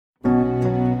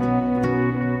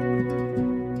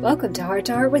Welcome to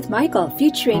Heart with Michael,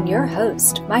 featuring your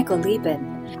host, Michael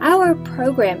Lieben. Our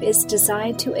program is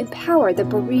designed to empower the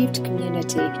bereaved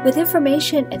community with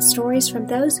information and stories from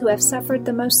those who have suffered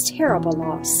the most terrible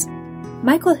loss.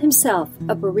 Michael himself,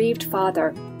 a bereaved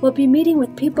father, will be meeting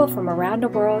with people from around the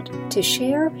world to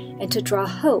share and to draw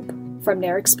hope from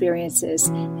their experiences.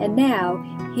 And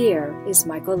now, here is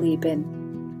Michael Lieben.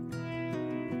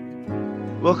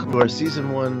 Welcome to our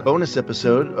Season 1 bonus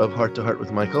episode of Heart to Heart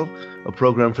with Michael, a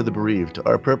program for the bereaved.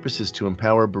 Our purpose is to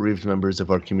empower bereaved members of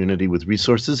our community with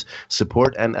resources,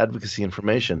 support, and advocacy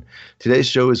information. Today's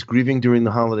show is Grieving During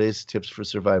the Holidays, Tips for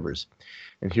Survivors.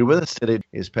 And here with us today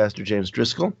is Pastor James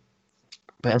Driscoll.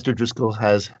 Pastor Driscoll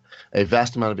has a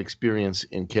vast amount of experience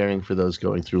in caring for those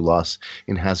going through loss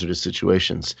in hazardous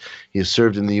situations. He has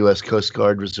served in the U.S. Coast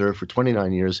Guard Reserve for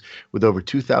 29 years with over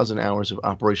 2,000 hours of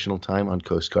operational time on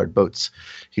Coast Guard boats.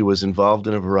 He was involved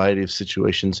in a variety of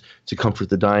situations to comfort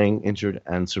the dying, injured,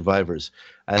 and survivors.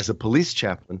 As a police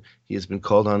chaplain, he has been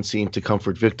called on scene to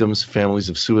comfort victims, families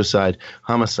of suicide,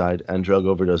 homicide, and drug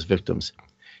overdose victims.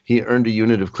 He earned a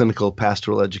unit of clinical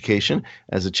pastoral education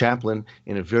as a chaplain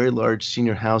in a very large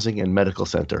senior housing and medical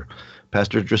center.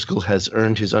 Pastor Driscoll has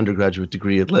earned his undergraduate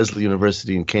degree at Lesley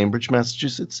University in Cambridge,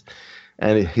 Massachusetts,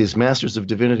 and his Master's of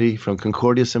Divinity from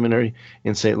Concordia Seminary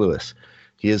in St. Louis.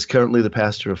 He is currently the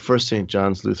pastor of First St.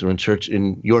 John's Lutheran Church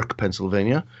in York,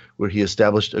 Pennsylvania, where he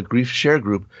established a grief share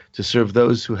group to serve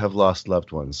those who have lost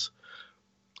loved ones.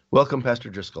 Welcome, Pastor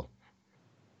Driscoll.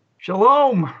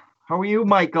 Shalom. How are you,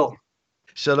 Michael?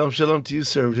 Shalom to you,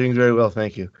 sir. We're doing very well,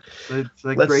 thank you. It's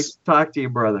great to talk to you,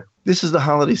 brother. This is the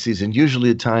holiday season, usually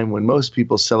a time when most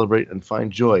people celebrate and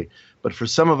find joy. But for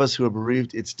some of us who are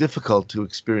bereaved, it's difficult to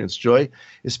experience joy,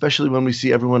 especially when we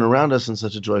see everyone around us in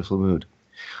such a joyful mood.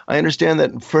 I understand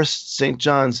that in First St.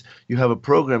 John's, you have a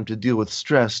program to deal with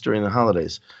stress during the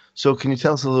holidays. So can you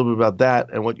tell us a little bit about that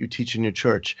and what you teach in your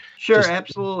church? Sure,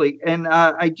 absolutely. And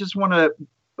I just want to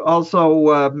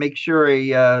also make sure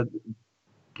I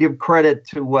give credit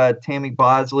to Tammy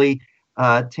Bosley.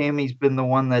 Tammy's been the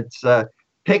one that's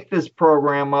picked this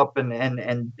program up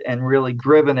and really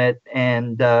driven it.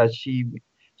 And she's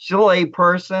a lay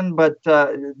person, but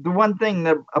the one thing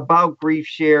about Grief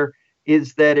Share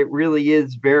is that it really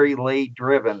is very lay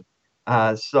driven.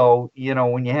 So,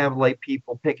 when you have lay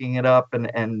people picking it up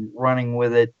and running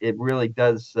with it, it really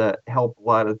does help a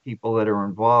lot of people that are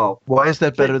involved. Why is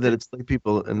that better that it's lay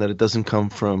people and that it doesn't come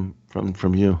from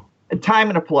you? A time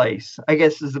and a place, I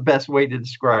guess, is the best way to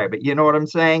describe it. You know what I'm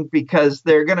saying? Because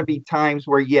there are going to be times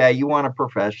where, you want a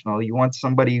professional. You want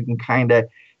somebody who can kind of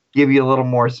give you a little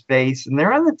more space. And there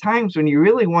are other times when you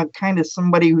really want kind of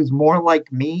somebody who's more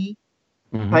like me,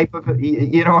 type of,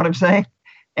 you know what I'm saying?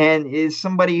 And is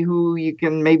somebody who you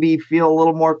can maybe feel a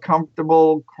little more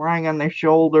comfortable crying on their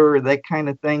shoulder or that kind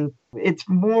of thing. It's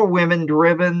more women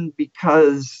driven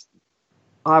because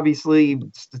obviously,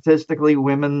 statistically,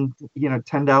 women,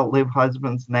 tend to outlive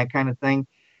husbands and that kind of thing.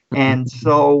 And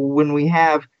so when we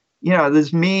have,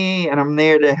 there's me and I'm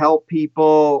there to help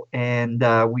people. And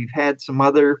we've had some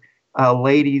other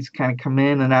ladies kind of come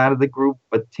in and out of the group,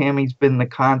 but Tammy's been the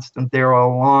constant there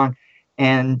all along.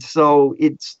 And so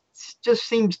it just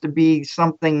seems to be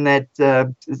something that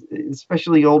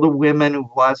especially older women who've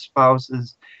lost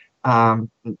spouses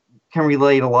can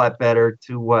relate a lot better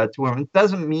to women. It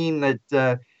doesn't mean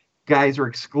that guys are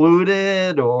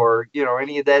excluded or,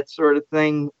 any of that sort of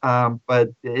thing. But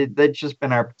that's just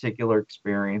been our particular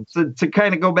experience. So to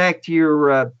kind of go back to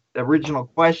your original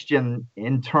question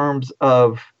in terms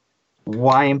of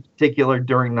why in particular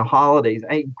during the holidays,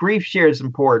 grief share is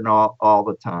important all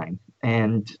the time.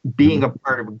 And being a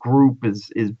part of a group is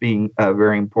being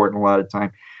very important a lot of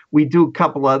time. We do a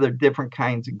couple other different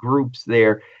kinds of groups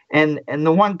there. And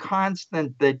the one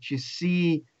constant that you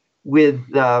see with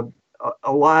a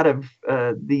lot of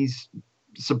these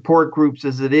support groups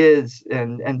as it is,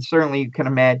 and certainly you can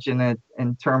imagine it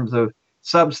in terms of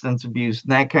substance abuse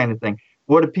and that kind of thing.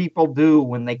 What do people do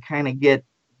when they kind of get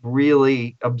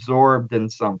really absorbed in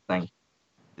something?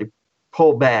 They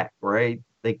pull back, right?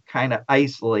 They kind of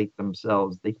isolate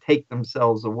themselves. They take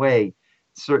themselves away.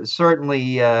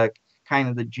 Certainly kind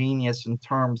of the genius in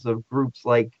terms of groups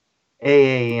like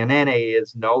AA and NA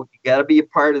is you got to be a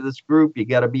part of this group. You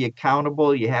got to be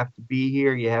accountable. You have to be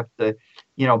here. You have to,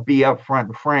 be upfront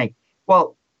and frank.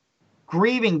 Well,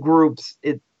 grieving groups,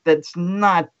 that's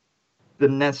not the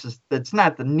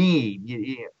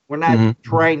need. We're not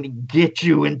trying to get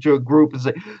you into a group and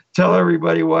say, tell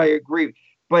everybody why you're grieving.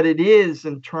 But it is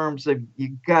in terms of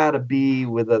you got to be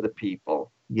with other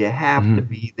people. You have to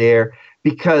be there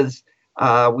because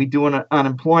we do an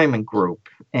unemployment group.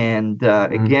 And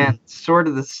again, sort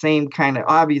of the same kind of,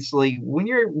 obviously,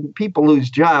 when people lose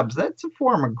jobs, that's a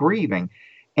form of grieving.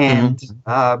 And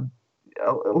a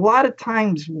lot of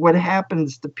times what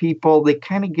happens to people, they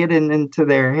kind of get into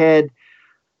their head,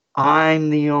 I'm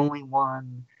the only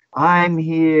one. I'm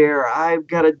here. I've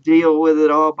got to deal with it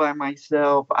all by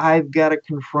myself. I've got to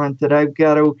confront it. I've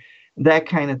got to, that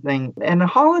kind of thing. And the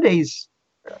holidays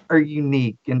are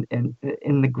unique in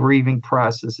the grieving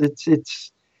process. It's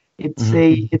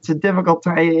a difficult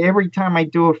time. Every time I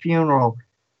do a funeral,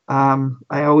 I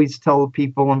always tell the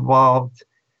people involved,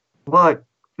 look,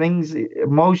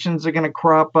 emotions are going to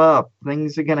crop up.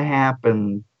 Things are going to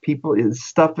happen.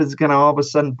 Stuff is going to all of a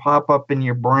sudden pop up in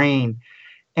your brain.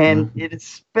 And it's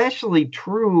especially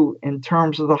true in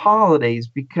terms of the holidays,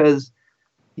 because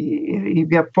you've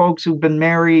got folks who've been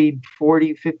married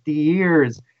 40, 50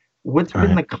 years. What's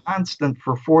been the constant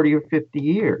for 40 or 50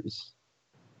 years?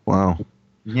 Wow.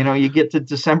 You get to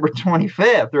December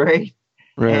 25th, right?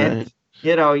 Right. And,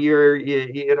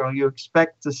 you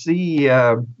expect to see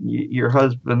your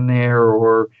husband there,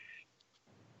 or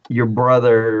your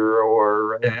brother,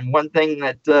 and one thing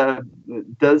that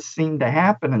does seem to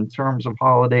happen in terms of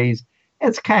holidays,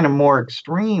 it's kind of more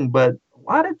extreme, but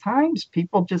a lot of times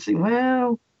people just say,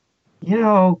 well,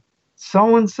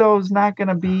 so-and-so's not going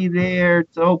to be there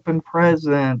to open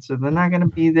presents, and they're not going to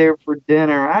be there for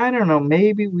dinner. I don't know,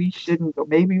 maybe we shouldn't go,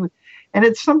 and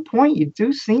at some point you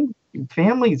do see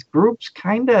families, groups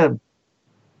kind of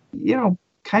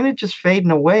just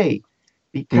fading away,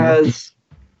 because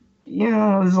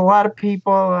there's a lot of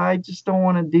people, I just don't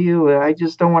want to deal with it. I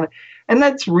just don't want to. And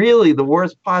that's really the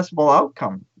worst possible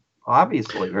outcome,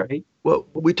 obviously, right? Well,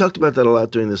 we talked about that a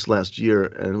lot during this last year,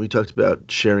 and we talked about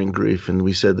sharing grief, and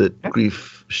we said that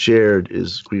grief shared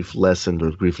is grief lessened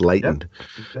or grief lightened. Yep,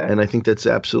 exactly. And I think that's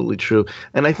absolutely true.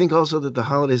 And I think also that the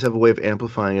holidays have a way of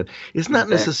amplifying it. It's not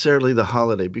necessarily the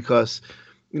holiday, because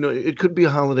it could be a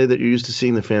holiday that you're used to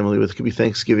seeing the family with. It could be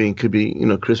Thanksgiving, it could be,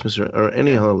 Christmas or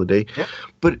any holiday. Yep.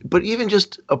 But even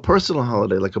just a personal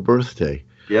holiday, like a birthday.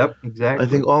 Yep, exactly. I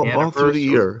think all through the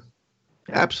year.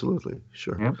 Yep. Absolutely,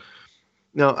 sure. Yep.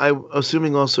 Now, I'm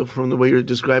assuming also from the way you're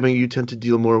describing, you tend to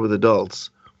deal more with adults.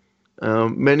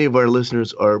 Many of our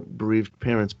listeners are bereaved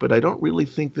parents, but I don't really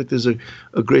think that there's a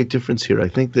great difference here. I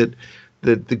think that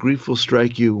the grief will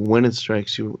strike you when it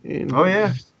strikes you in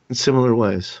similar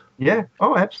ways. Yeah.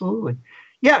 Oh, absolutely.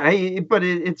 Yeah. But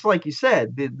it's like you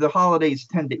said, the holidays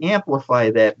tend to amplify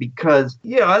that, because,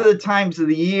 other times of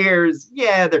the years,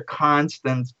 they're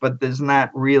constants, but there's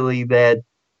not really that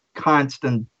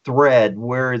constant thread.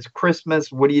 Whereas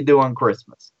Christmas, what do you do on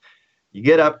Christmas? You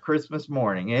get up Christmas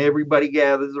morning, everybody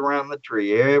gathers around the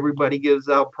tree, everybody gives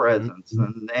out presents,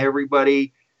 and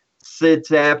everybody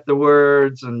sits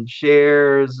afterwards and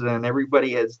shares, and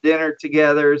everybody has dinner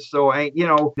together. So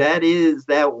that is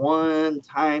that one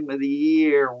time of the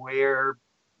year where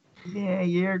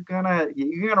you're gonna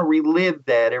relive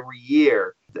that every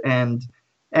year. And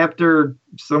after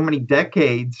so many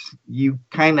decades, you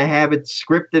kind of have it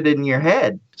scripted in your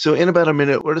head. So in about a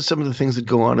minute, what are some of the things that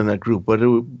go on in that group? What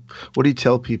do you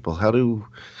tell people?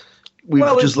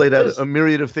 We've just laid out a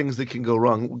myriad of things that can go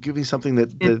wrong. Give me something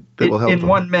that will help. In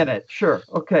 1 minute, sure.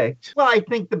 Okay. Well, I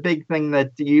think the big thing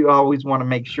that you always want to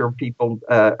make sure people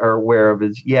are aware of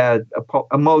is,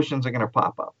 emotions are going to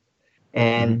pop up.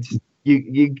 And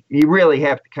you really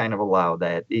have to kind of allow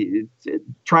that.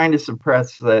 Trying to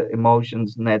suppress the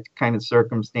emotions in that kind of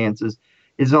circumstances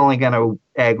is only going to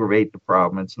aggravate the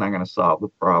problem. It's not going to solve the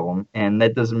problem. And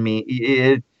that doesn't mean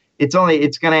it's going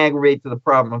to aggravate to the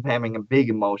problem of having a big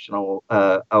emotional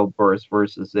outburst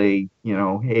versus hey,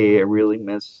 I really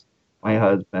miss my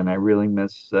husband. I really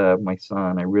miss my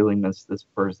son. I really miss this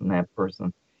person, that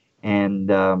person. And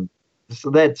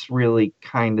so that's really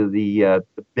kind of the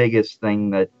biggest thing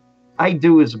that I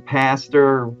do as a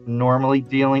pastor, normally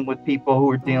dealing with people who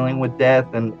are dealing with death,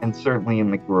 and certainly in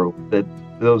the group, that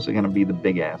those are going to be the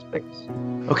big aspects.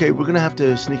 Okay, we're going to have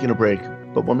to sneak in a break,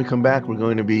 but when we come back, we're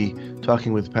going to be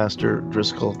talking with Pastor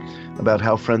Driscoll about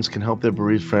how friends can help their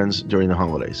bereaved friends during the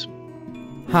holidays.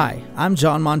 Hi, I'm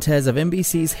John Montez of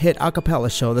NBC's hit a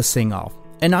cappella show, The Sing-Off.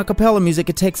 In a cappella music,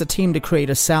 it takes a team to create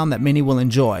a sound that many will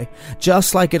enjoy,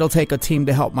 just like it'll take a team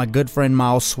to help my good friend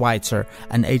Miles Schweitzer,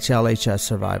 an HLHS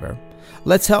survivor.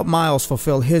 Let's help Miles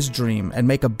fulfill his dream and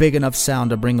make a big enough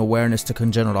sound to bring awareness to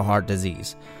congenital heart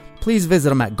disease. Please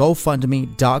visit him at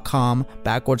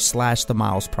gofundme.com/The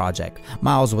Miles Project.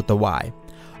 Miles with the Y.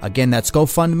 Again, that's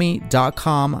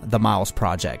gofundme.com, The Miles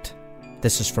Project.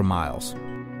 This is for Miles.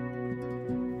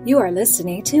 You are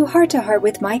listening to Heart to Heart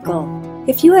with Michael.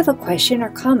 If you have a question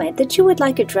or comment that you would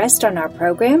like addressed on our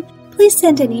program, please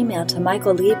send an email to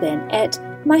Michael Lieben at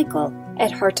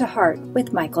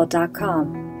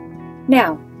michael@hearttoheartwithmichael.com.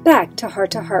 Now, back to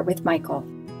Heart with Michael.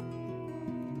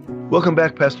 Welcome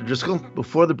back, Pastor Driscoll.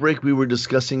 Before the break, we were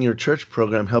discussing your church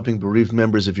program helping bereaved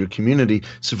members of your community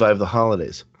survive the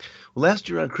holidays. Well, last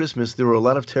year on Christmas, there were a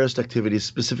lot of terrorist activities,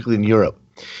 specifically in Europe.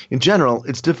 In general,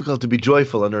 it's difficult to be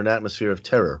joyful under an atmosphere of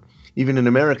terror. Even in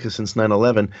America since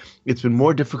 9/11, it's been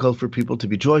more difficult for people to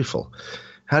be joyful.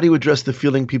 How do you address the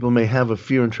feeling people may have of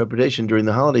fear and trepidation during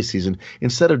the holiday season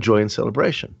instead of joy and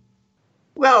celebration?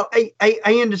 Well,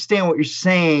 I understand what you're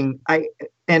saying.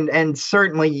 And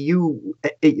certainly you,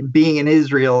 being in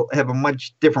Israel, have a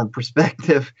much different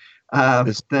perspective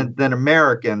than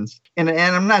Americans. And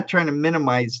I'm not trying to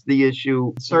minimize the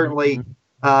issue. Certainly,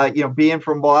 being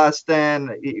from Boston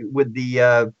with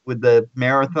the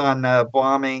marathon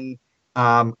bombing,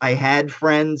 I had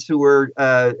friends who were.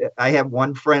 I have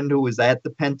one friend who was at the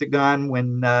Pentagon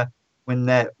when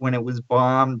it was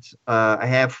bombed. I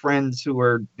have friends who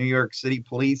are New York City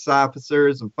police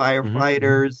officers and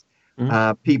firefighters,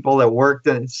 people that worked.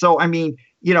 And so, I mean,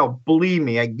 believe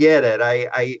me, I get it.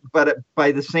 But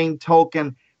by the same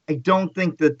token, I don't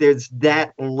think that there's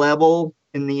that level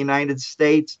in the United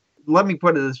States. Let me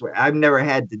put it this way. I've never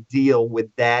had to deal with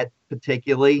that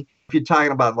particularly. If you're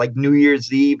talking about like New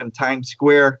Year's Eve in Times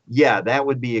Square, yeah, that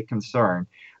would be a concern.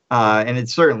 And it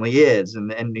certainly is.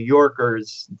 And New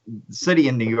Yorkers, the city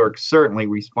in New York certainly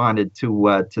responded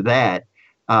to that.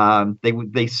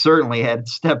 They certainly had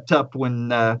stepped up when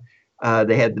they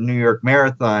had the New York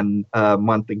Marathon a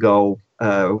month ago,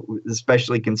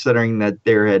 especially considering that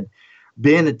there had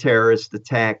been a terrorist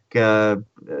attack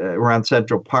around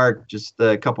Central Park just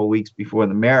a couple of weeks before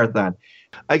the marathon.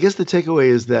 I guess the takeaway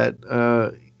is that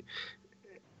the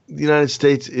United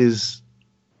States is,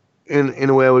 in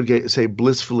a way, I would say,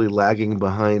 blissfully lagging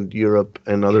behind Europe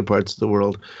and other parts of the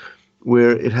world,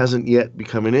 where it hasn't yet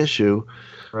become an issue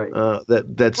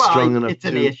that's strong enough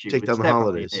to take down the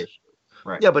holidays.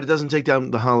 Right. Yeah, but it doesn't take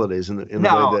down the holidays in the way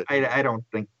that. I don't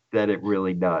think that it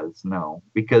really does. No,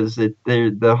 because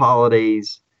the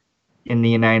holidays in the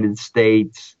United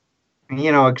States,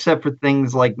 except for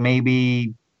things like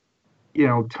maybe,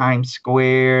 Times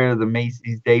Square, the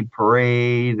Macy's Day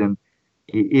Parade, and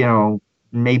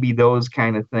maybe those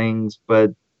kind of things.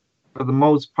 But for the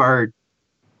most part,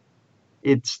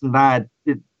 it's not.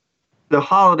 The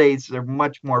holidays are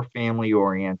much more family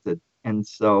oriented, and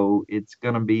so it's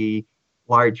going to be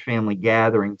large family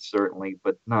gatherings, certainly,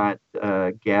 but not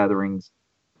gatherings.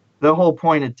 The whole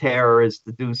point of terror is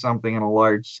to do something on a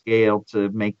large scale to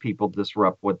make people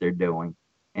disrupt what they're doing.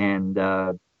 And,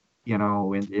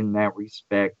 in that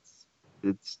respect,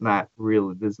 it's not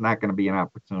really, there's not going to be an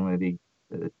opportunity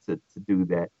to do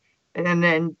that. And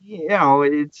then,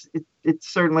 it's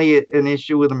certainly an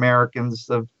issue with Americans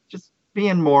of just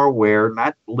being more aware,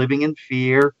 not living in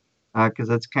fear, because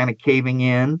that's kind of caving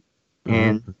in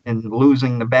and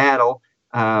losing the battle.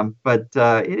 But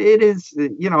it is,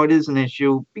 it is an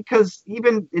issue because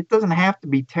even it doesn't have to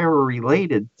be terror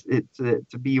related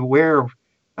to be aware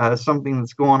of something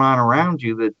that's going on around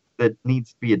you that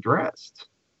needs to be addressed.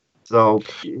 So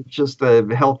it's just a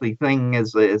healthy thing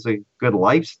as a good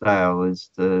lifestyle is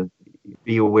to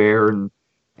be aware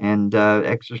and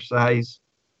exercise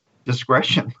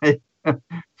discretion.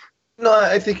 No,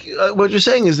 I think what you're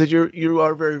saying is that you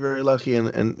are very, very lucky and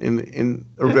in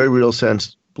a very real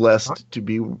sense blessed to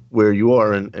be where you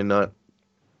are and not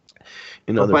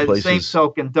in other places. By the same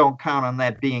token, don't count on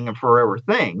that being a forever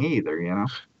thing either,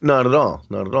 Not at all.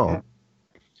 Not at all. Yeah.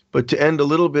 But to end a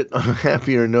little bit on a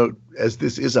happier note, as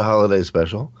this is a holiday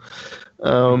special,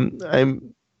 I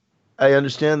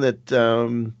understand that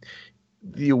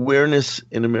the awareness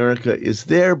in America is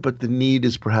there, but the need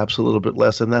is perhaps a little bit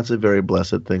less, and that's a very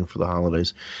blessed thing for the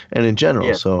holidays and in general.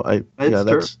 Yeah, so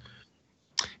that's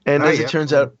and as it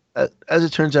turns out,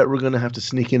 we're going to have to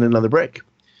sneak in another break.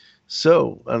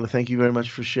 So thank you very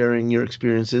much for sharing your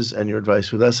experiences and your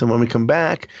advice with us. And when we come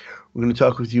back, we're going to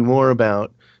talk with you more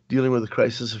about dealing with the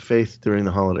crisis of faith during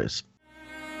the holidays.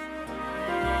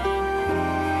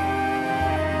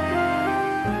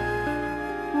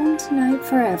 Home Tonight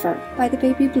Forever by the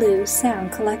Baby Blue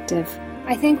Sound Collective.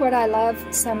 I think what I love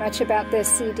so much about this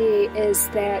CD is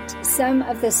that some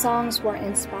of the songs were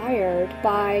inspired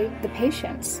by the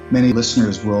patients. Many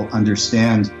listeners will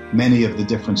understand many of the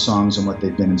different songs and what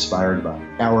they've been inspired by.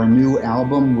 Our new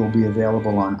album will be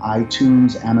available on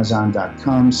iTunes,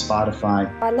 Amazon.com,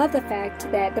 Spotify. I love the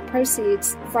fact that the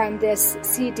proceeds from this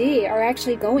CD are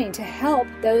actually going to help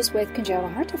those with congenital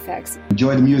heart defects.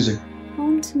 Enjoy the music.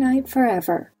 Home Tonight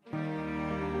Forever.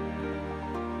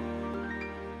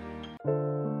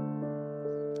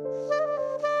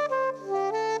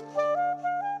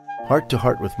 Heart to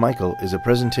Heart with Michael is a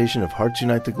presentation of Hearts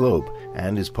Unite the Globe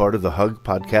and is part of the HUG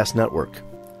Podcast Network.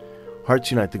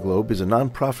 Hearts Unite the Globe is a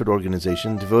non-profit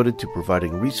organization devoted to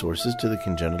providing resources to the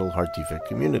congenital heart defect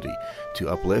community to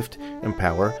uplift,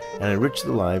 empower, and enrich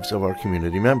the lives of our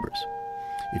community members.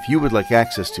 If you would like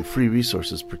access to free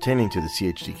resources pertaining to the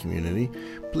CHD community,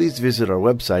 please visit our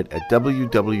website at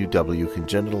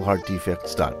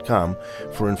www.congenitalheartdefects.com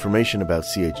for information about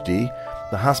CHD,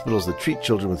 the hospitals that treat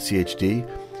children with CHD,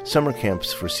 summer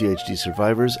camps for CHD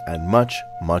survivors, and much,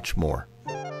 much more.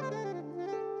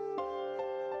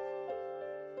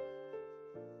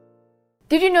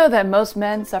 Did you know that most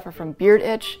men suffer from beard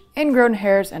itch, ingrown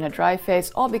hairs, and a dry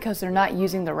face, all because they're not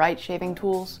using the right shaving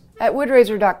tools? At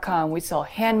woodrazor.com, we sell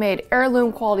handmade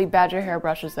heirloom quality badger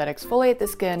hairbrushes that exfoliate the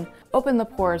skin, open the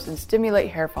pores, and stimulate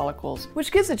hair follicles,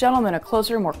 which gives a gentleman a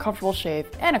closer, more comfortable shave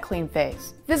and a clean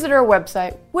face. Visit our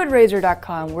website,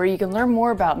 woodrazor.com, where you can learn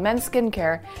more about men's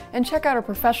skincare and check out our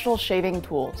professional shaving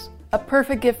tools. A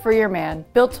perfect gift for your man,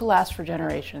 built to last for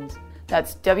generations.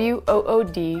 That's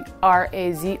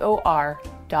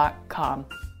woodrazor.com.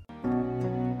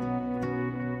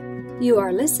 You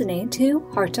are listening to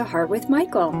Heart to Heart with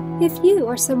Michael. If you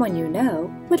or someone you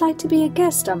know would like to be a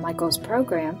guest on Michael's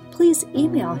program, please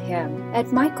email him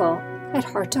at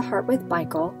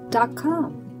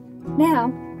michael@hearttoheartwithmichael.com. Now,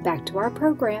 back to our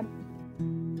program.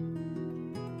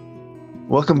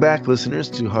 Welcome back, listeners,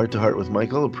 to Heart with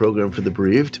Michael, a program for the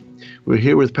bereaved. We're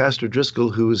here with Pastor Driscoll,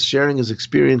 who is sharing his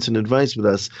experience and advice with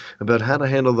us about how to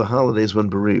handle the holidays when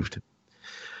bereaved.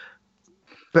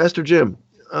 Pastor Jim,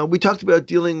 we talked about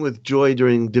dealing with joy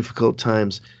during difficult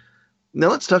times. Now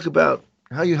let's talk about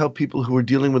how you help people who are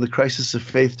dealing with a crisis of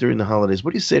faith during the holidays.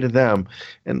 What do you say to them,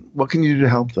 and what can you do to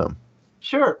help them?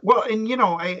 Sure. Well, and,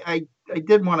 I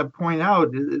did want to point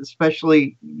out,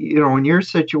 especially, in your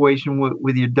situation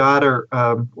with your daughter,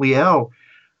 Liel,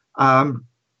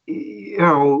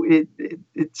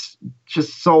 it's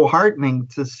just so heartening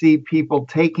to see people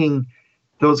taking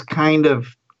those kind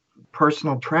of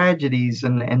personal tragedies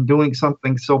and doing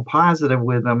something so positive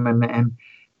with them and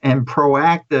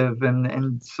proactive,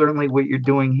 and certainly what you're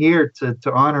doing here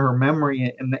to honor her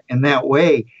memory in that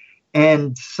way.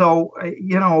 And so,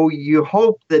 you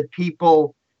hope that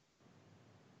people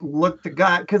look to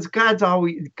God, because God's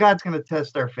going to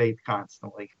test our faith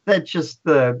constantly. That's just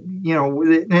and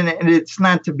it's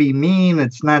not to be mean.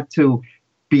 It's not to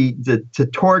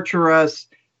torture us.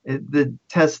 The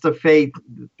test of faith,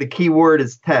 the key word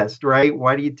is test, right?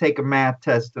 Why do you take a math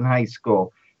test in high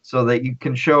school? So that you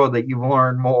can show that you've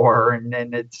learned more, and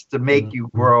it's to make you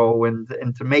grow and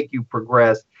to make you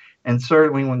progress. And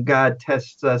certainly when God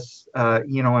tests us,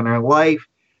 in our life,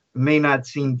 it may not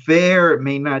seem fair. It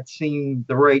may not seem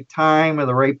the right time or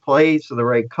the right place or the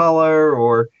right color,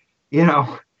 or,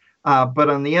 but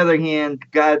on the other hand,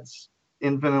 God's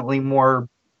infinitely more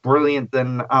brilliant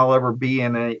than I'll ever be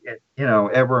in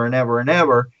ever and ever and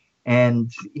ever.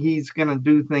 And he's going to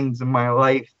do things in my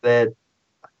life that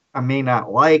I may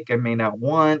not like, I may not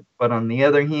want, but on the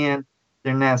other hand,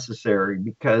 they're necessary,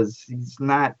 because he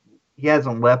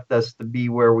hasn't left us to be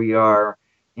where we are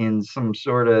in some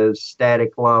sort of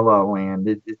static la-la land.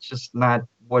 It's just not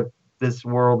what this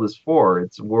world is for.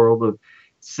 It's a world of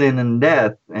sin and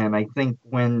death. And I think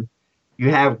when you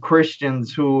have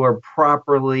Christians who are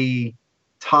properly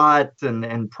taught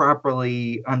and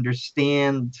properly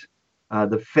understand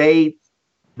the faith,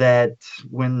 that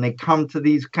when they come to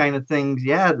these kind of things,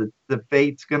 the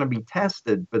faith's going to be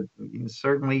tested. But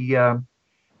certainly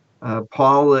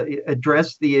Paul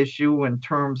addressed the issue in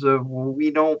terms of,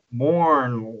 we don't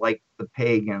mourn like the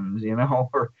pagans,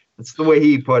 or it's the way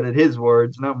he put it, his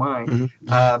words, not mine.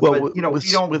 Mm-hmm.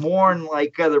 We don't mourn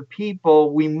like other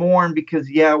people. We mourn because,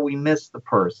 we miss the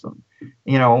person.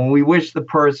 We wish the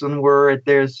person were at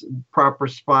their proper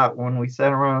spot when we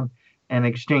sat around and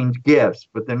exchange gifts,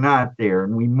 but they're not there,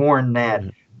 and we mourn that. Mm-hmm.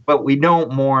 But we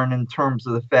don't mourn in terms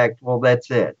of the fact, that's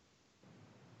it.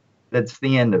 That's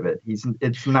the end of it.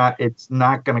 It's not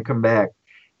going to come back.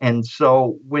 And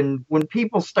so when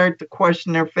people start to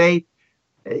question their faith,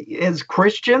 as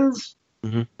Christians,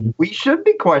 mm-hmm. we should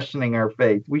be questioning our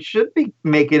faith. We should be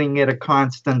making it a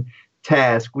constant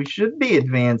task. We should be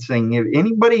advancing. If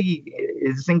anybody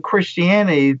is in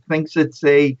Christianity thinks it's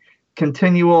a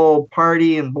continual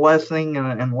party and blessing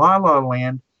and la-la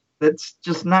land, that's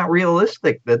just not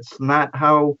realistic. That's not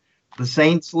how the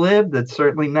saints lived. That's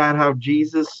certainly not how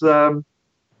Jesus lived,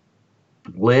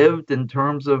 in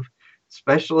terms of,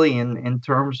 especially in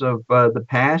terms of the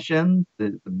passion,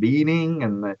 the beating,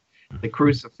 and the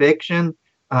crucifixion.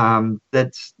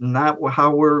 That's not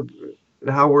how we're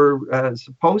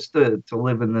supposed to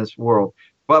live in this world.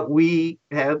 but we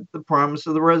have the promise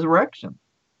of the resurrection.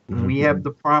 Mm-hmm. We have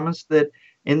the promise that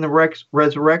in the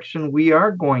resurrection, we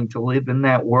are going to live in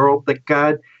that world that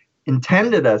God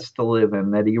intended us to live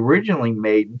in, that he originally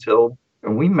made until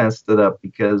we messed it up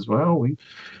because, well,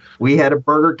 we had a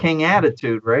Burger King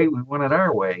attitude, right? We went it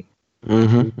our way.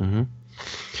 Mm-hmm. Mm-hmm.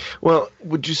 Well,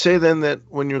 would you say then that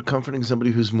when you're comforting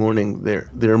somebody who's mourning,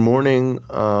 they're mourning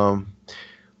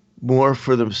more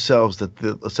for themselves, that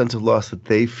a sense of loss that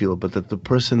they feel, but that the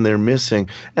person they're missing,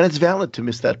 and it's valid to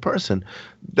miss that person,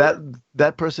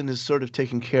 that person is sort of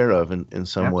taken care of in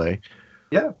some way.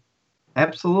 Yeah,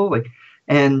 absolutely.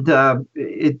 And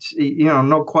it's,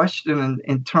 no question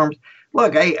in terms,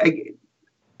 look, I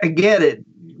get it.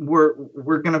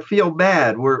 We're going to feel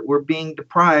bad. We're being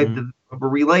deprived of a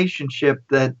relationship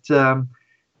that,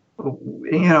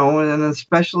 and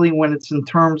especially when it's in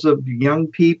terms of young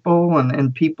people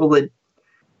and people that,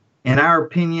 in our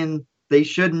opinion, they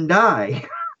shouldn't die.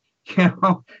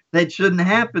 That shouldn't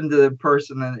happen to the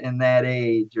person in that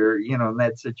age or, in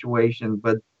that situation,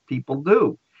 but people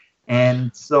do. And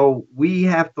so we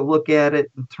have to look at it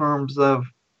in terms of,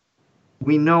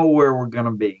 we know where we're going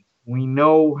to be. We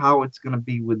know how it's going to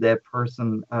be with that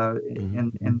person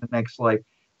in the next life.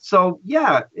 So,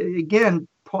 yeah, again,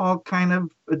 Paul kind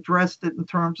of addressed it in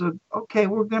terms of, okay,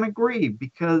 we're going to grieve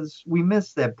because we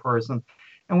miss that person.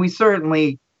 And we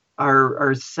certainly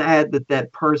are sad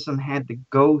that person had to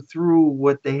go through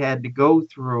what they had to go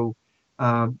through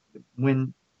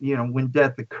when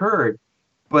death occurred.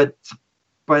 But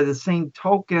by the same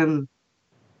token,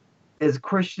 as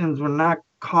Christians, we're not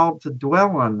called to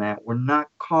dwell on that. We're not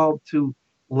called to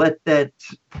let that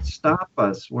stop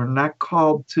us. We're not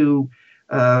called to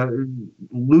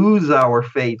lose our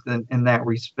faith in that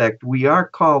respect. We are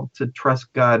called to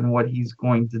trust God and what he's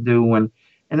going to do. And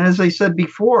as I said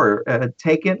before,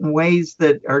 take it in ways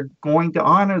that are going to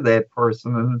honor that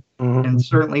person. And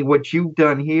certainly what you've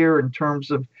done here in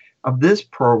terms of this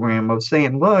program of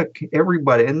saying, look,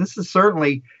 everybody, and this is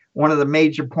certainly one of the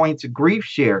major points of Grief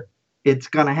Share, it's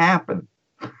going to happen.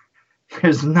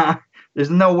 There's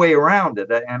no way around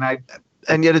it.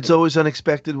 And yet it's always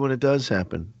unexpected when it does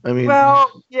happen. I mean,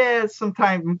 well, yeah,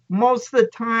 sometimes, most of the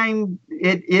time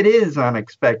it is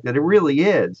unexpected. It really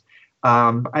is.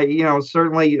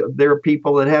 Certainly there are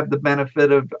people that have the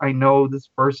benefit of, I know this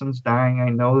person's dying. I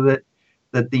know that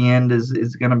the end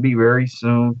is going to be very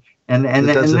soon. And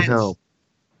it doesn't help.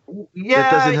 Yeah,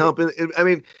 it doesn't help. I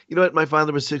mean, you know what? My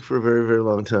father was sick for a very, very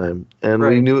long time, and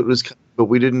we knew it was, but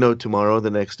we didn't know tomorrow, the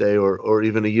next day, or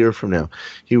even a year from now.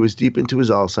 He was deep into his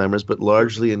Alzheimer's, but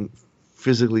largely in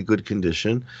physically good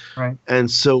condition. Right.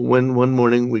 And so when one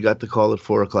morning we got the call at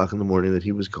 4:00 in the morning that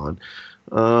he was gone,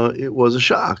 it was a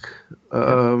shock.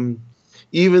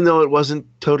 Even though it wasn't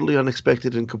totally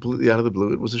unexpected and completely out of the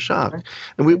blue, it was a shock. Right.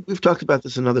 And we've talked about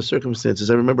this in other circumstances.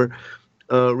 I remember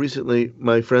recently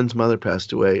my friend's mother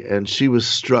passed away, and she was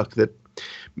struck that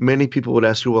many people would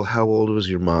ask her, well, how old was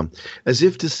your mom? As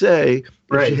if to say,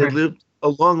 if she had lived a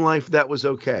long life, that was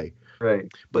okay. Right.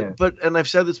 But and I've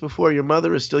said this before, your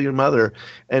mother is still your mother,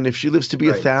 and if she lives to be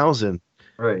 1,000,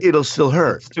 it'll still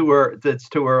hurt. It's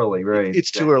too early, right?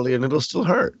 It's too early, and it'll still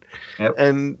hurt. Yep.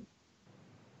 And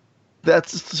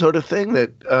that's the sort of thing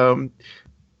that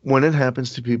when it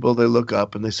happens to people, they look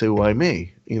up and they say, why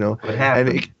me? What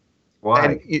happened?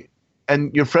 Why?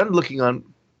 And your friend looking on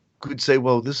could say,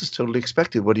 well, this is totally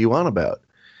expected. What do you want about?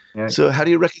 Yeah. So how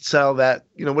do you reconcile that?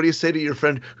 What do you say to your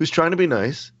friend who's trying to be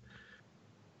nice,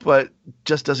 but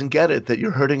just doesn't get it, that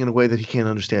you're hurting in a way that he can't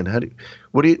understand?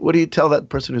 What do you tell that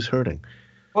person who's hurting?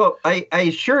 Well, I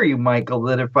assure you, Michael,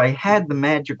 that if I had the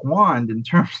magic wand in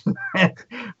terms of that,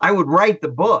 I would write the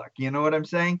book. You know what I'm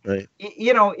saying? Right.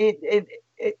 The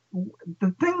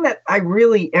thing that I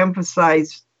really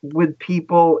emphasize with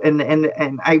people, and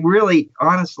I really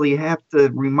honestly have to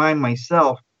remind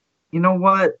myself, you know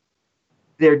what?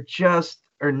 There just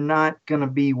are not going to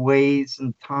be ways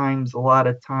and times, a lot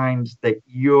of times, that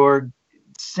you're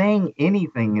saying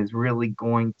anything is really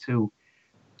going to.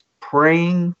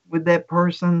 Praying with that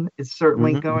person is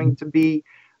certainly going to be,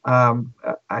 I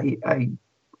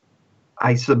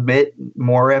submit,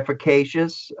 more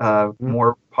efficacious,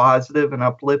 more positive and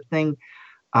uplifting,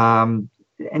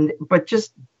 but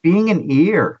just being an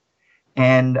ear.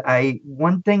 And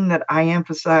one thing that I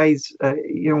emphasize,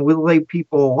 with lay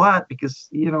people a lot, because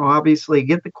obviously I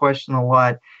get the question a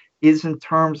lot, is in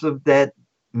terms of that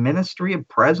ministry of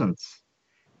presence.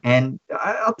 And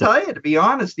I'll tell you, to be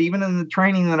honest, even in the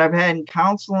training that I've had in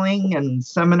counseling and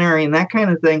seminary and that kind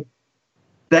of thing,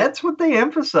 that's what they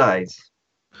emphasize.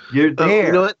 You're there.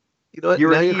 You know what?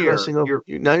 You're now here. You're crossing over.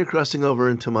 Now you're crossing over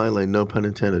into my lane. No pun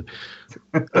intended.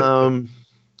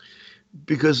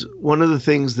 Because one of the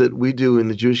things that we do in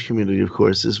the Jewish community, of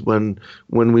course, is when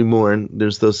we mourn,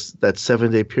 there's that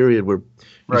 7-day period where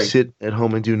you sit at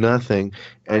home and do nothing,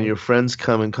 and your friends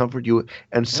come and comfort you.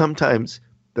 And sometimes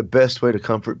the best way to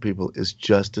comfort people is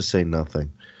just to say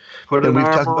nothing. Put an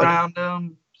arm around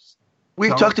them.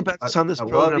 We've talked about this on this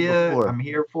program before. I'm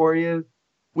here for you.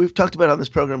 We've talked about it on this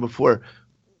program before.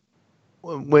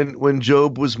 When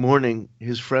Job was mourning,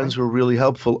 his friends were really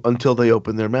helpful until they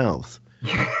opened their mouth.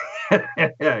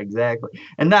 Yeah, exactly.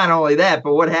 And not only that,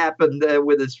 but what happened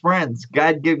with his friends?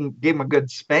 God gave him a good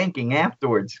spanking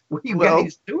afterwards. What are you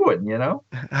guys doing, you know?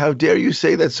 How dare you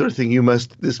say that sort of thing?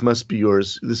 This must be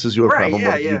yours. This is your problem. What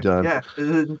have you done? Yeah.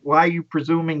 Why are you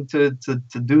presuming to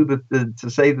do to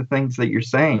say the things that you're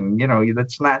saying? You know,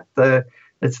 that's not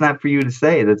for you to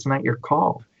say. That's not your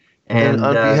call. And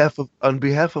on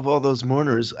behalf of all those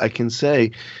mourners, I can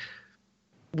say,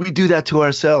 we do that to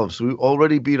ourselves. We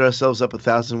already beat ourselves up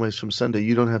 1,000 ways from Sunday.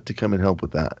 You don't have to come and help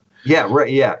with that. Yeah, right.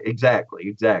 Yeah,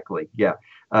 exactly. Yeah.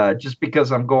 Just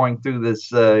because I'm going through this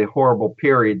horrible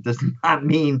period does not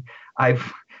mean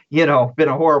I've, been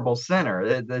a horrible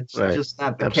sinner. That's just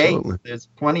not the case. There's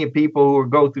plenty of people who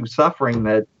go through suffering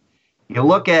that you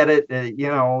look at it,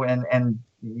 and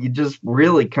you just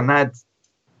really cannot,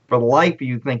 for life,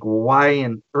 you think, well, why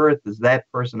on earth is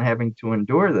that person having to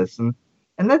endure this?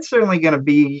 And that's certainly going to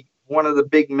be one of the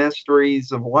big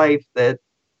mysteries of life, that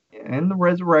in the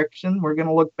resurrection, we're going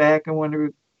to look back and wonder,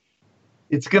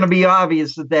 it's going to be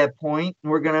obvious at that point.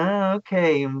 And we're going to,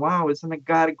 okay, and wow, isn't a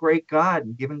God a great God,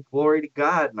 and giving glory to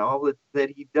God and all that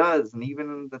he does. And even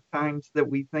in the times that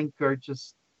we think are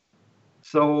just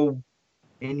so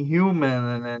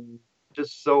inhuman and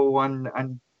just so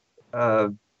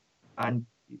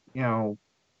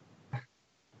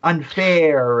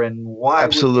unfair, and why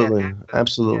absolutely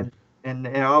and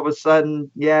all of a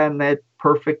sudden, in that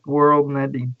perfect world and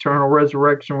that eternal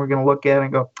resurrection, we're going to look at it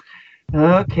and go,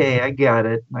 okay, I got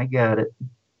it.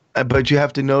 But you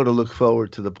have to know to look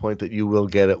forward to the point that you will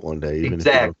get it one day. Even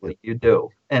exactly, you do.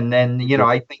 And then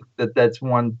I think that's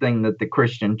one thing that the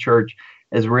Christian church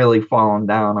has really fallen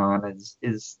down on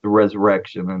is the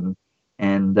resurrection,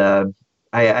 and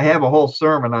I have a whole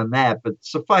sermon on that, but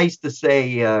suffice to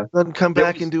say, then come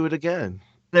back and do it again.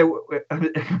 But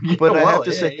I have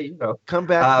to say, come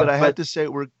back. But I have to say,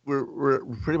 we're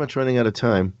pretty much running out of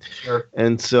time. Sure.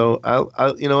 And so I'll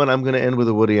I'm going to end with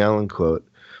a Woody Allen quote.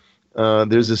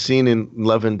 There's a scene in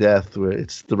Love and Death where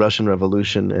it's the Russian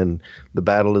Revolution and the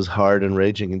battle is hard and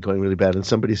raging and going really bad. And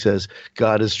somebody says,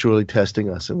 God is truly testing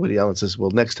us. And Woody Allen says,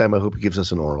 well, next time I hope he gives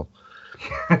us an oral.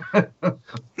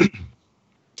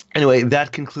 Anyway,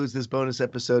 that concludes this bonus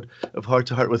episode of Heart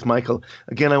to Heart with Michael.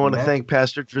 Again, I want to thank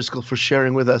Pastor Driscoll for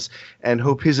sharing with us and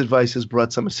hope his advice has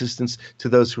brought some assistance to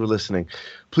those who are listening.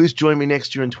 Please join me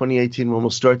next year in 2018 when we'll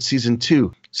start Season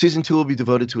 2. Season 2 will be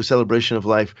devoted to a celebration of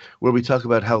life where we talk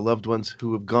about how loved ones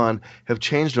who have gone have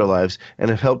changed our lives and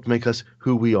have helped make us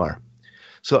who we are.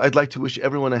 So I'd like to wish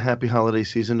everyone a happy holiday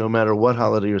season, no matter what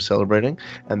holiday you're celebrating.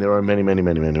 And there are many, many,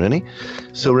 many, many, many.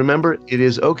 So remember, it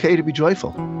is okay to be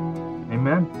joyful.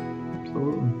 Amen.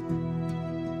 Absolutely.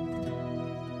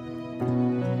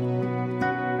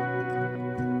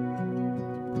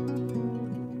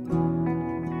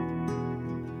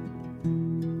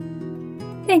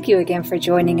 Thank you again for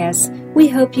joining us. We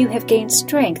hope you have gained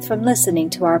strength from listening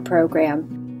to our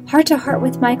program. Heart to Heart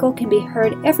with Michael can be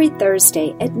heard every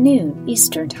Thursday at noon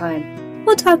Eastern Time.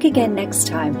 We'll talk again next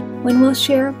time when we'll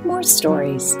share more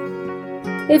stories.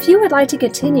 If you would like to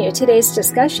continue today's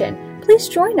discussion, please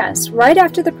join us right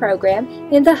after the program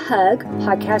in the Hug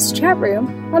podcast chat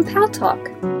room on Pal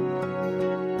Talk.